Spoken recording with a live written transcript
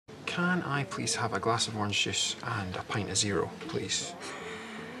can I please have a glass of orange juice and a pint of zero, please?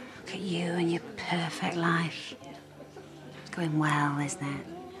 Look at you and your perfect life. It's going well, isn't it?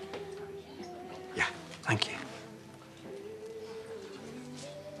 Yeah, thank you.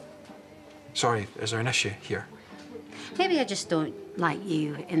 Sorry, is there an issue here? Maybe I just don't like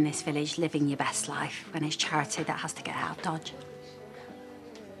you in this village living your best life when it's Charity that has to get out of Dodge.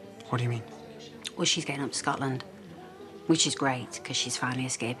 What do you mean? Well, she's getting up to Scotland, which is great because she's finally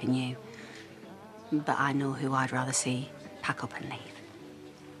escaping you. But I know who I'd rather see pack up and leave.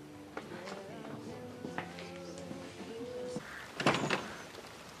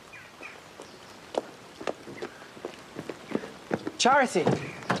 Charity!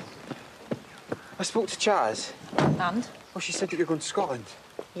 I spoke to Chaz. And? Well, she said that you're going to Scotland.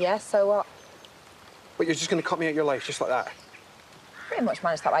 Yeah, so what? But you're just going to cut me out of your life, just like that? Pretty much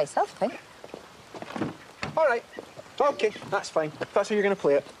managed that by yourself, I think. All right. OK, that's fine. If that's how you're going to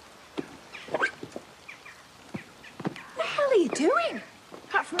play it. What the hell are you doing?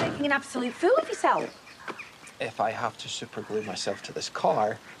 Apart from making an absolute fool of yourself. If I have to superglue myself to this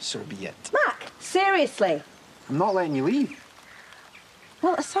car, so be it. Mac, seriously? I'm not letting you leave.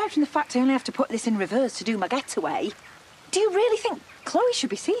 Well, aside from the fact I only have to put this in reverse to do my getaway, do you really think Chloe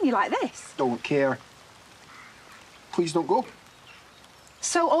should be seeing you like this? Don't care. Please don't go.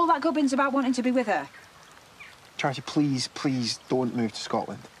 So all that gubbins about wanting to be with her? Charity, please, please don't move to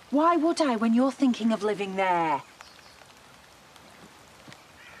Scotland. Why would I when you're thinking of living there?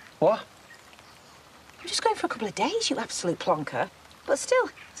 What? I'm just going for a couple of days, you absolute plonker. But still,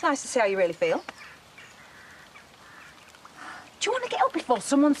 it's nice to see how you really feel. Do you want to get up before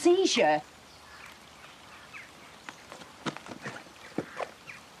someone sees you?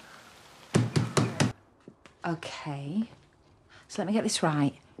 OK. So let me get this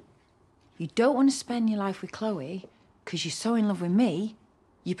right. You don't want to spend your life with Chloe because you're so in love with me,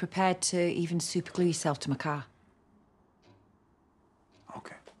 you're prepared to even superglue yourself to my car.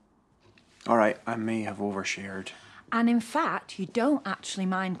 OK. All right, I may have overshared. And in fact, you don't actually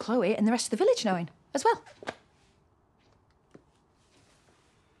mind Chloe and the rest of the village knowing as well.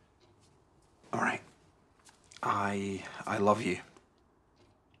 All right. I love you.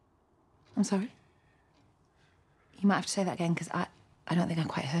 I'm sorry? You might have to say that again, because I don't think I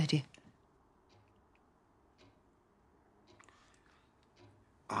quite heard you.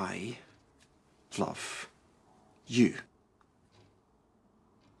 I love you.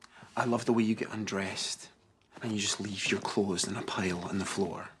 I love the way you get undressed and you just leave your clothes in a pile on the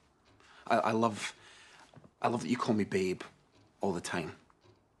floor. I love that you call me babe all the time.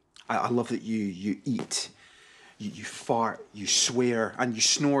 I love that you eat, you fart, you swear, and you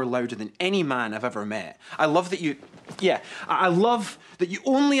snore louder than any man I've ever met. I love that I love that you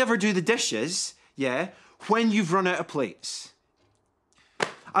only ever do the dishes, yeah, when you've run out of plates.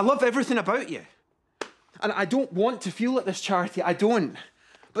 I love everything about you. And I don't want to feel like this, Charity, I don't.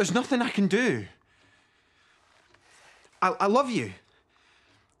 But there's nothing I can do. I love you.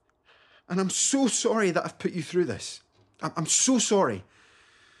 And I'm so sorry that I've put you through this. I'm so sorry.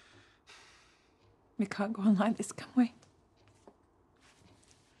 We can't go on like this, can we?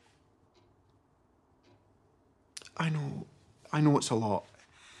 I know it's a lot.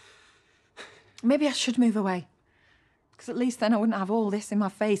 Maybe I should move away. Because at least then I wouldn't have all this in my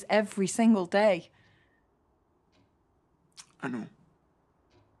face every single day. I know.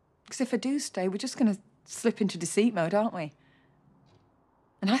 Because if I do stay, we're just going to slip into deceit mode, aren't we?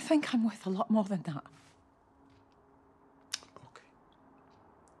 And I think I'm worth a lot more than that. Okay.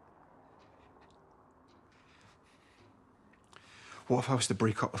 What if I was to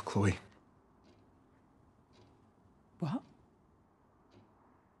break up with Chloe? What?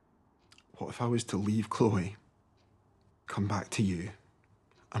 What if I was to leave Chloe, come back to you,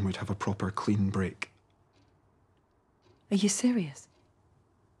 and we'd have a proper clean break? Are you serious?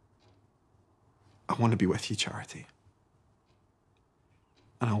 I want to be with you, Charity.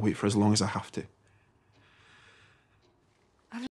 And I'll wait for as long as I have to.